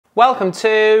Welcome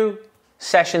to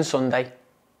Session Sunday.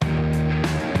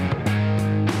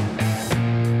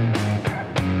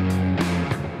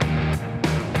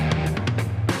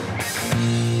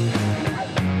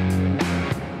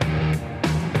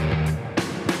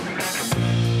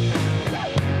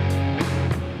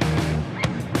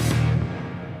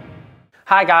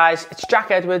 Hi guys, it's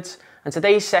Jack Edwards, and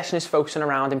today's session is focusing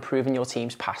around improving your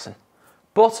team's passing.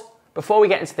 But before we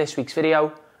get into this week's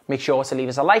video, make sure to leave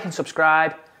us a like and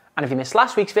subscribe, and if you missed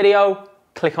last week's video,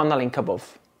 click on the link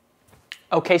above.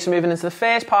 Okay, so moving into the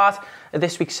first part of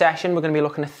this week's session, we're going to be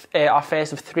looking at our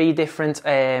first of three different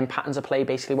patterns of play,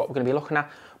 basically what we're going to be looking at,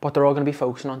 but they're all going to be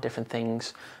focusing on different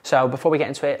things. So before we get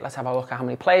into it, let's have a look at how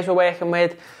many players we're working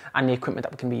with and the equipment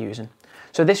that we're going to be using.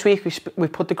 So this week,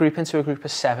 we've put the group into a group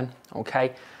of 7,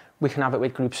 okay? We can have it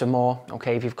with groups of more,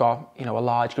 okay? If you've got, a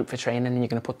large group for training, and you're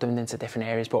going to put them into different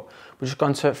areas, but we've just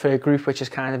gone for a group which is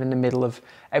kind of in the middle of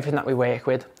everything that we work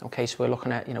with, okay? So we're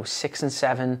looking at, 6 and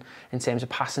 7 in terms of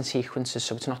passing sequences,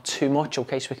 so it's not too much,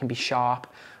 okay? So we can be sharp,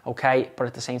 okay? But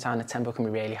at the same time, the tempo can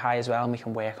be really high as well, and we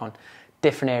can work on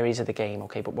different areas of the game,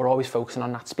 okay? But we're always focusing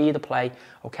on that speed of play,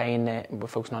 okay? And we're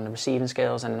focusing on the receiving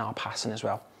skills and our passing as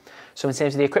well. So in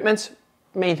terms of the equipment,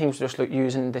 main things we're just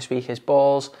using this week is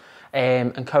balls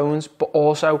and cones, but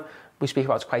also we speak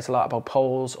about quite a lot about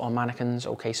poles or mannequins,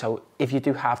 okay? So if you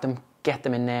do have them, get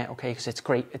them in there, okay? Because it's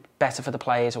great, it's better for the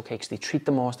players, okay? Because they treat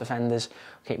them more as defenders,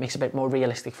 okay? It makes it a bit more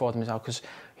realistic for them as well, because,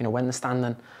 when they're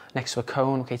standing next to a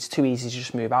cone, okay, it's too easy to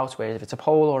just move out, whereas if it's a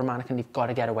pole or a mannequin, you've got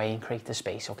to get away and create the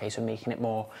space, okay? So making it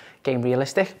more game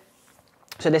realistic.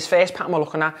 So this first pattern we're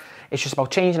looking at is just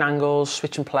about changing angles,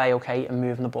 switching play, okay, and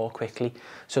moving the ball quickly.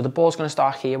 So the ball's going to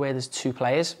start here where there's 2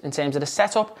 players. In terms of the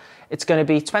setup, it's going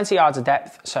to be 20 yards of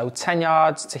depth, so 10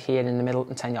 yards to here in the middle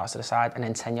and 10 yards to the side, and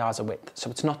then 10 yards of width.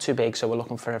 So it's not too big, so we're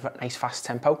looking for a nice fast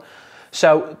tempo.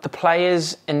 So the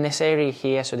players in this area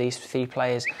here, so these 3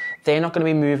 players, they're not going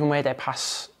to be moving where their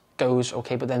pass goes,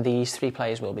 okay, but then these 3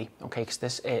 players will be, okay, because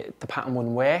the pattern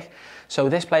wouldn't work. So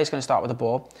this player is going to start with the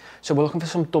ball. So we're looking for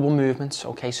some double movements,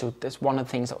 okay, so that's one of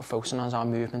the things that we're focusing on is our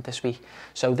movement this week.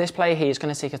 So this player here is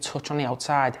going to take a touch on the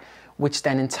outside, which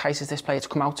then entices this player to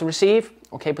come out to receive,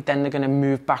 okay, but then they're going to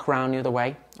move back round the other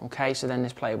way, okay, so then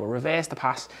this player will reverse the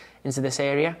pass into this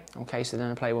area, okay, so then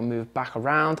the player will move back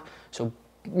around, so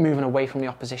moving away from the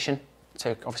opposition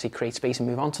to obviously create space and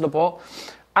move onto the ball.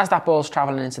 As that ball's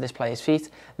travelling into this player's feet,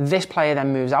 this player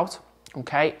then moves out,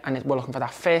 okay, and we're looking for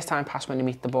that first time pass when you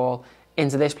meet the ball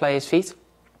into this player's feet.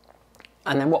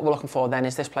 And then what we're looking for then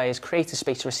is this player's created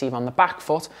space to receive on the back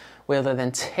foot, where they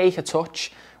then take a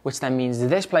touch, which then means that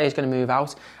this player is going to move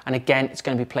out, and again, it's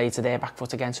going to be played to their back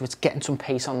foot again, so it's getting some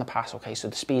pace on the pass, okay, so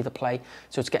the speed of play,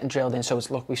 so it's getting drilled in, so it's,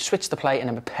 look, we've switched the play and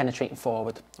then we're penetrating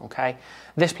forward, okay.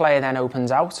 This player then opens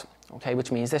out, okay,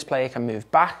 which means this player can move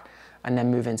back and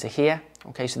then move into here,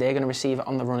 okay, so they're going to receive it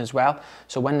on the run as well.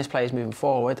 So when this player is moving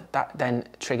forward, that then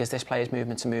triggers this player's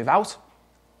movement to move out.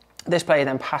 This player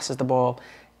then passes the ball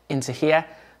into here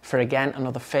for, again,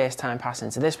 another first time pass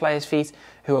into this player's feet,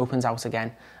 who opens out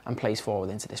again and plays forward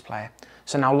into this player.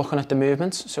 So now looking at the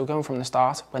movements, so going from the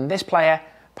start, when this player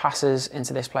passes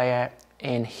into this player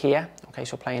in here, okay,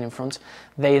 so playing in front,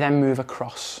 they then move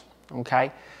across,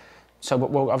 okay. So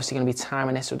but we're obviously going to be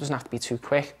timing this, so it doesn't have to be too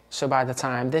quick. So by the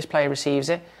time this player receives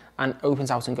it and opens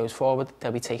out and goes forward,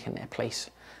 they'll be taking their place.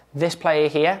 This player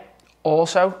here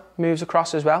also moves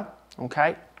across as well,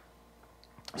 okay?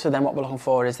 So then what we're looking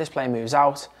for is this player moves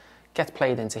out, gets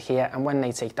played into here, and when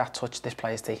they take that touch, this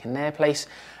player's taking their place,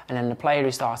 and then the player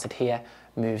who started here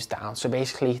moves down. So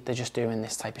basically, they're just doing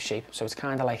this type of shape. So it's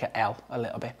kind of like an L a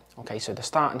little bit, okay? So they're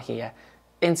starting here,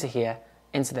 into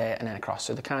there and then across.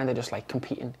 So they're kind of just like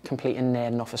completing near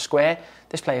enough a square.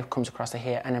 This player comes across to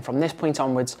here, and then from this point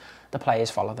onwards, the players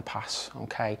follow the pass,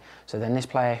 okay? So then this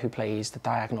player who plays the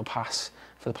diagonal pass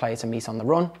for the player to meet on the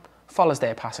run, follows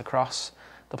their pass across.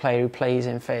 The player who plays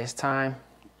in first time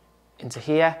into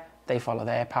here, they follow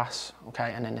their pass,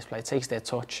 okay? And then this player takes their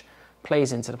touch,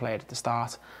 plays into the player at the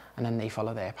start, and then they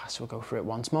follow their pass. So we'll go through it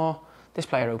once more. This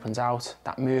player opens out,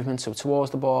 that movement, so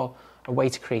towards the ball, a way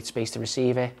to create space to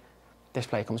receive it. This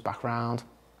player comes back round,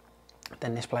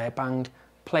 then this player, bang,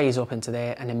 plays up into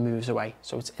there and then moves away.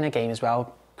 So it's in a game as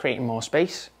well, creating more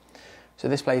space. So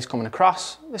this player's coming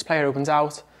across, this player opens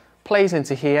out, plays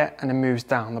into here and then moves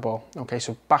down the ball. Okay,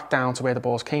 so back down to where the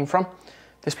balls came from.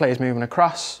 This player's moving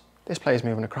across, this player's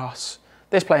moving across,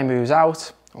 this player moves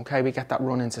out. Okay, we get that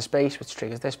run into space, which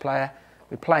triggers this player.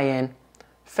 We play in,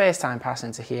 first time pass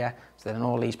into here, so then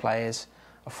all these players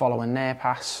are following their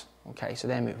pass. Okay, so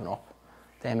they're moving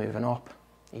up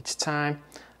each time,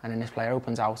 and then this player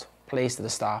opens out, plays to the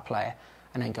star player,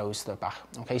 and then goes to the back.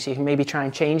 Okay, so you can maybe try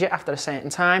and change it after a certain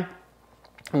time,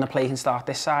 and the play can start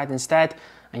this side instead,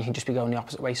 and you can just be going the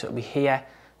opposite way, so it'll be here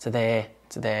to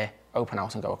there, open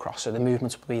out and go across. So the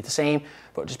movements will be the same,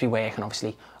 but just be working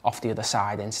obviously off the other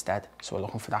side instead. So we're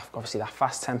looking for that, obviously that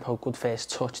fast tempo, good first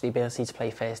touch, the ability to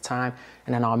play first time,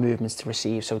 and then our movements to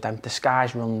receive. So then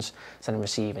disguise runs to then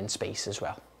receive in space as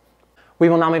well. We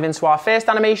will now move into our first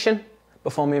animation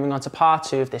before moving on to part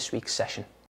 2 of this week's session.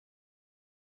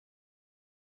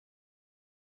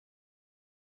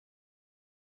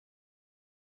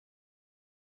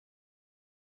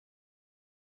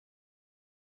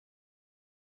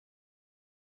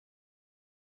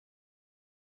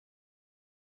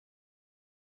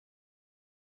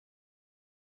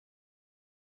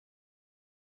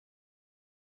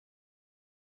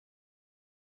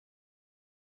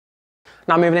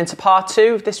 Now moving into part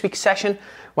 2 of this week's session,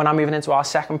 we're now moving into our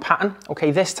second pattern. Okay,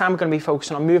 this time we're going to be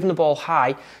focusing on moving the ball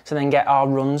high to then get our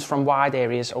runs from wide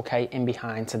areas, okay, in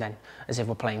behind to then, as if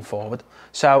we're playing forward.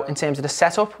 So in terms of the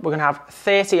setup, we're going to have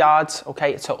 30 yards,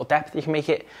 okay, total depth. You can make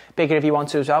it bigger if you want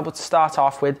to as well, but to start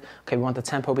off with, okay, we want the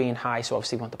tempo being high, so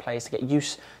obviously we want the players to get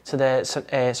used to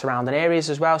the surrounding areas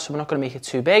as well, so we're not going to make it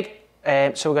too big.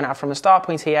 So we're going to have from the start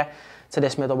point here to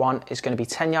this middle one is going to be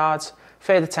 10 yards,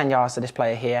 further 10 yards to this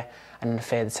player here, and then a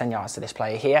further 10 yards to this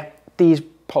player here. These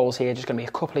poles here are just going to be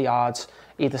a couple of yards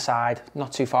either side,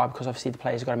 not too far, because obviously the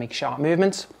players have got to make sharp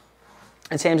movements.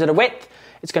 In terms of the width,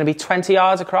 it's going to be 20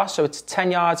 yards across, so it's 10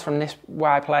 yards from this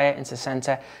wide player into the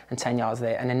centre and 10 yards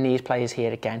there. And then these players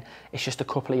here again, it's just a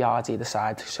couple of yards either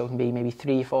side, so it can be maybe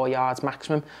 3 or 4 yards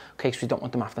maximum, okay, because we don't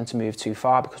want them having to move too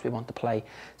far because we want the play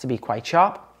to be quite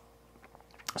sharp.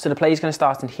 So the play is going to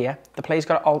start in here. The play is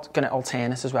going to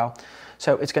alternate as well.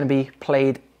 So it's going to be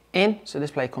played in, so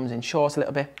this player comes in short a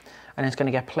little bit, and it's going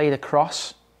to get played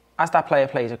across. As that player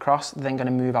plays across, they're then going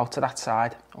to move out to that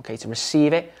side, okay, to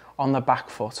receive it on the back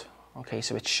foot. Okay,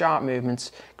 so it's sharp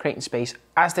movements, creating space.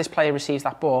 As this player receives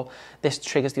that ball, this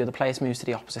triggers the other player to move to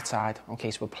the opposite side.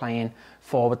 Okay, so we're playing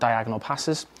forward diagonal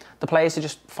passes. The players are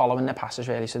just following their passes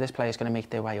really, so this player is going to make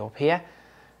their way up here.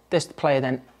 This player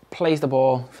then plays the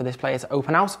ball for this player to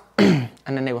open out, and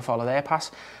then they will follow their pass,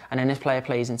 and then this player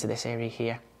plays into this area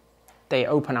here. They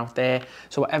open out there,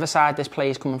 so whatever side this player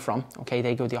is coming from, okay,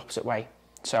 they go the opposite way.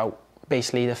 So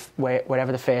basically,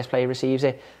 wherever the first player receives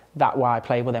it, that wide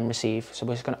player will then receive. So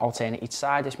we're just going to alternate each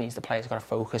side. This means the player's got to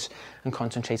focus and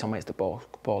concentrate on where the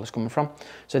ball is coming from.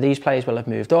 So these players will have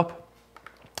moved up,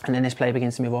 and then this player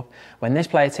begins to move up. When this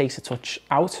player takes a touch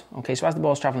out, okay, so as the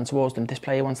ball's travelling towards them, this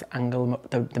player wants to angle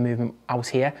the movement out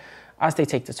here. As they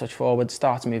take the touch forward,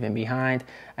 start moving behind,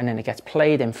 and then it gets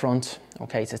played in front,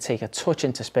 okay, to take a touch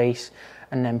into space,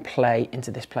 and then play into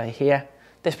this player here.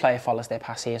 This player follows their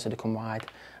pass here, so they come wide,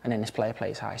 and then this player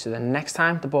plays high. So then next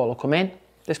time the ball will come in,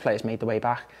 this player's made the way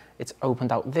back, it's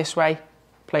opened out this way,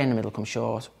 play in the middle comes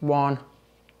short, 1,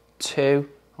 2,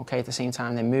 okay, at the same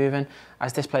time they're moving.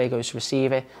 As this player goes to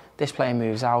receive it, this player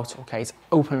moves out, okay, it's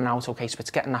opening out, okay, so it's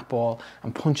getting that ball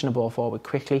and punching the ball forward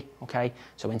quickly, okay,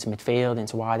 so into midfield,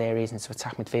 into wide areas, into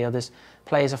attack midfielders.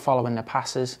 Players are following their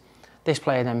passes. This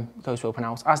player then goes to open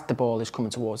out. As the ball is coming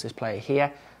towards this player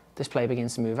here, this player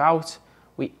begins to move out,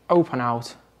 we open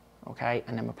out, okay,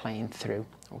 and then we're playing through,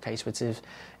 okay, so it's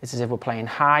as if we're playing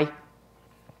high.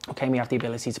 Okay, we have the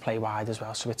ability to play wide as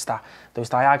well, so it's those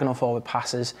diagonal forward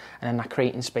passes, and then that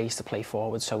creating space to play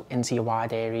forward, so into your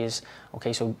wide areas.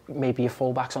 Okay, so maybe your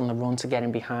fullbacks on the run to get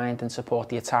in behind and support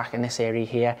the attack in this area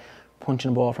here,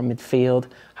 punching the ball from midfield,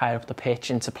 higher up the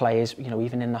pitch into players, you know,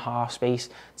 even in the half space,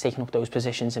 taking up those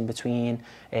positions in between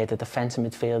the defensive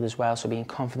midfield as well, so being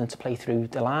confident to play through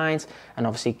the lines, and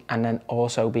obviously, and then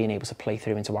also being able to play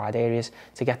through into wide areas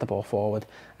to get the ball forward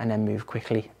and then move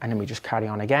quickly, and then we just carry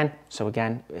on again. So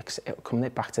again, it'll come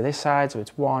back to this side, so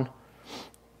it's 1,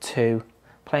 2,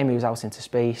 player moves out into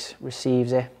space,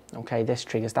 receives it, okay, this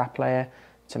triggers that player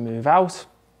to move out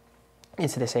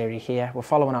into this area here. We're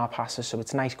following our passes, so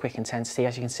it's nice quick intensity.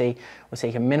 As you can see, we're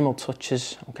taking minimal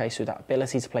touches, okay, so that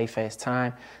ability to play first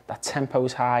time, that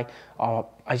tempo's high, or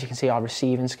as you can see, our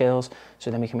receiving skills,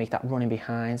 so then we can make that running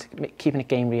behind, keeping it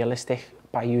game realistic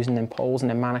by using them poles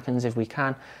and them mannequins if we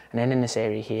can, and then in this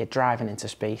area here, driving into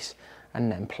space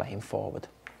and then playing forward.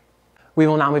 We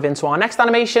will now move into our next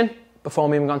animation before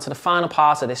moving on to the final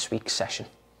part of this week's session.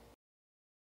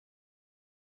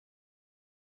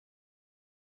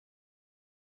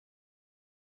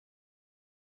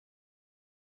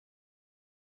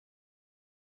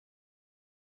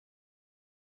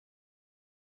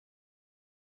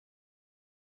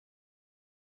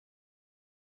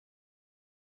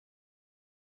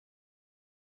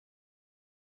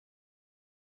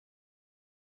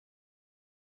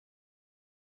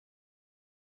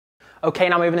 Okay,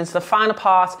 now moving into the final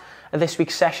part of this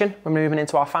week's session, we're moving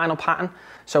into our final pattern.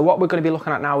 So what we're going to be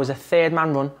looking at now is a third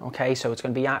man run, okay, so it's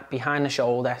going to be behind the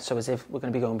shoulder, so as if we're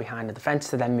going to be going behind the defence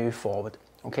to then move forward.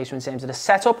 Okay, so in terms of the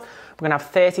setup, we're going to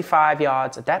have 35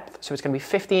 yards of depth, so it's going to be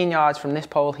 15 yards from this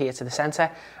pole here to the centre,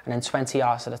 and then 20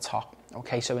 yards to the top.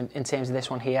 Okay, so in terms of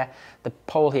this one here, the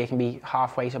pole here can be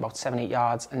halfway, so about 7-8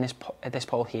 yards, and this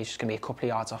pole here is just going to be a couple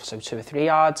of yards off, so 2 or 3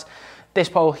 yards. This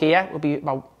pole here will be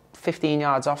about 15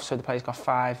 yards off, so the player's got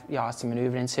 5 yards to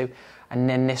manoeuvre into, and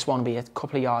then this one will be a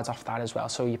couple of yards off that as well.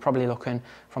 So you're probably looking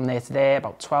from there to there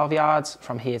about 12 yards,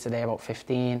 from here to there about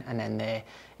 15, and then there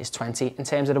is 20. In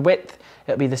terms of the width,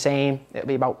 it'll be the same. It'll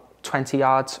be about 20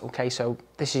 yards. Okay, so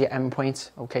this is your end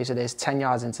point. Okay, so there's 10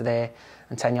 yards into there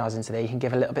and 10 yards into there. You can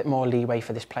give a little bit more leeway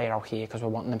for this player out here because we're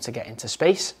wanting them to get into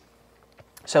space.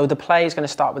 So the player is going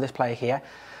to start with this player here.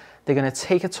 They're going to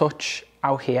take a touch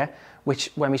out here,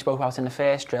 which when we spoke about in the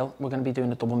first drill, we're going to be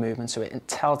doing a double movement. So it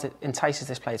entices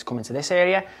this player to come into this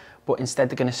area, but instead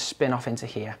they're going to spin off into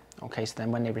here. Okay, so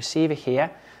then when they receive it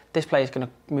here, this player is going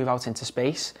to move out into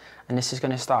space, and this is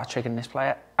going to start triggering this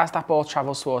player. As that ball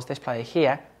travels towards this player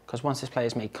here, because once this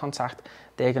player's made contact,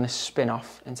 they're going to spin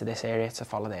off into this area to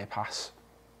follow their pass.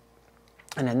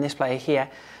 And then this player here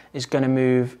is going to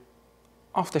move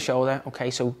off the shoulder, okay,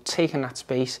 so taking that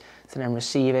space to then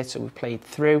receive it, so we've played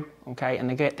through, okay, and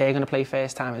they're going to play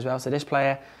first time as well, so this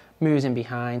player moves in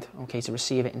behind, okay, to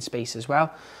receive it in space as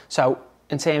well. So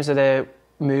in terms of the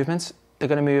movements, they're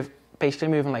going to move, basically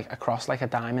moving like across like a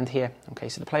diamond here, okay,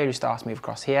 so the player who starts moves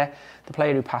across here, the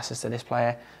player who passes to this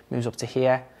player moves up to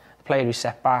here, the player who's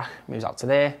set back moves out to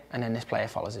there, and then this player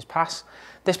follows his pass.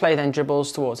 This player then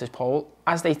dribbles towards his pole.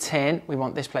 As they turn, we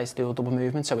want this player to do a double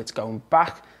movement, so it's going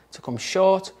back to come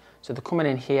short, so they're coming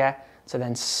in here to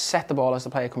then set the ball as the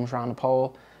player comes around the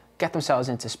pole, get themselves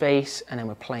into space, and then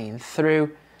we're playing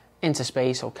through into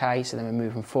space, okay, so then we're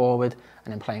moving forward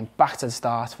and then playing back to the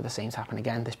start for the same to happen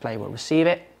again. This player will receive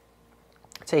it,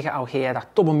 take it out here,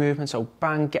 that double movement, so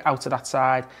bang, get out to that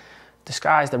side,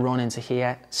 disguise the run into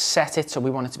here, set it, so we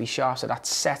want it to be sharp, so that's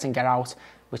set and get out,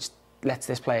 which lets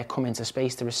this player come into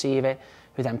space to receive it,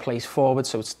 who then plays forward,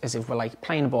 so it's as if we're like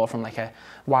playing the ball from like a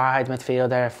wide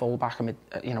midfielder, full back,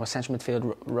 a central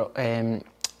midfield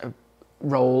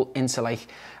role into like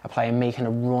a player making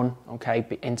a run, okay,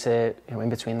 into, in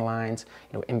between the lines,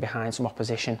 in behind some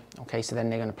opposition, okay, so then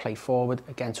they're going to play forward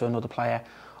again to another player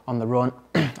on the run.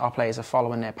 Our players are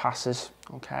following their passes,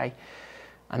 okay,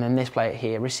 and then this player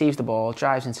here receives the ball,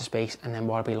 drives into space, and then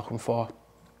what are we looking for?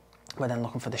 We're then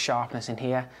looking for the sharpness in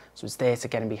here, so it's there to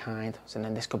get in behind. So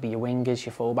then this could be your wingers,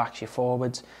 your fullbacks, your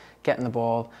forwards, getting the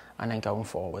ball and then going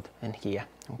forward in here,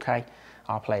 okay?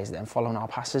 Our players then following our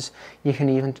passes. You can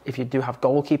even, if you do have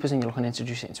goalkeepers and you're looking to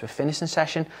introduce it into a finishing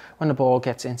session, when the ball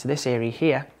gets into this area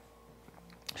here,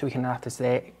 so we can have this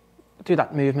there, do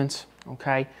that movement,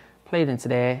 okay? Play it into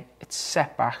there, it's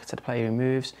set back to the player who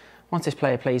moves. Once this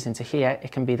player plays into here,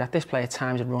 it can be that this player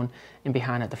times a run in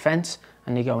behind a defence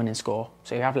and they go in and score.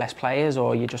 So you have less players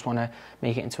or you just want to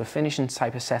make it into a finishing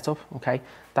type of setup, okay?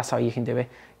 That's how you can do it.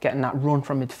 Getting that run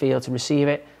from midfield to receive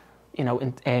it,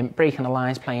 breaking the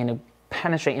lines, playing a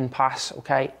penetrating pass,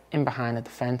 okay, in behind the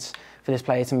defence for this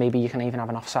player to maybe you can even have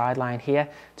an offside line here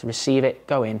to receive it,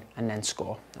 go in and then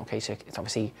score. Okay, so it's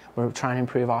obviously we're trying to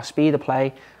improve our speed of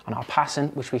play and our passing,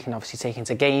 which we can obviously take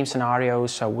into game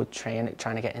scenarios. So we're trying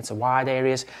to get into wide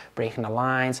areas, breaking the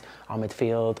lines, our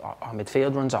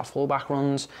midfield runs, our full-back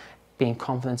runs, being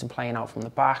confident in playing out from the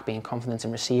back, being confident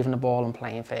in receiving the ball and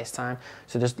playing first time.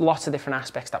 So there's lots of different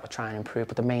aspects that we're trying to improve,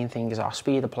 but the main thing is our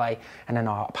speed of play and then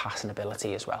our passing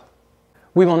ability as well.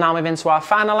 We will now move into our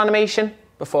final animation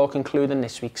before concluding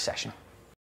this week's session.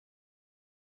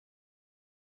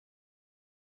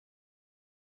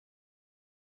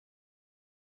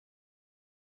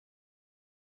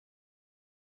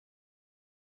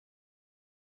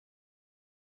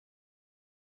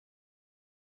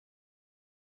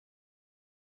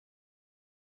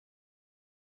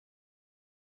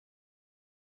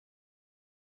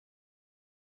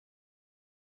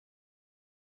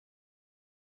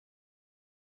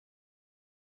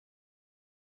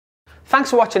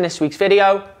 Thanks for watching this week's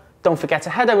video. Don't forget to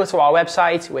head over to our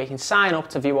website where you can sign up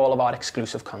to view all of our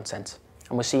exclusive content.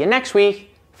 And we'll see you next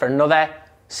week for another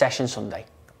Session Sunday.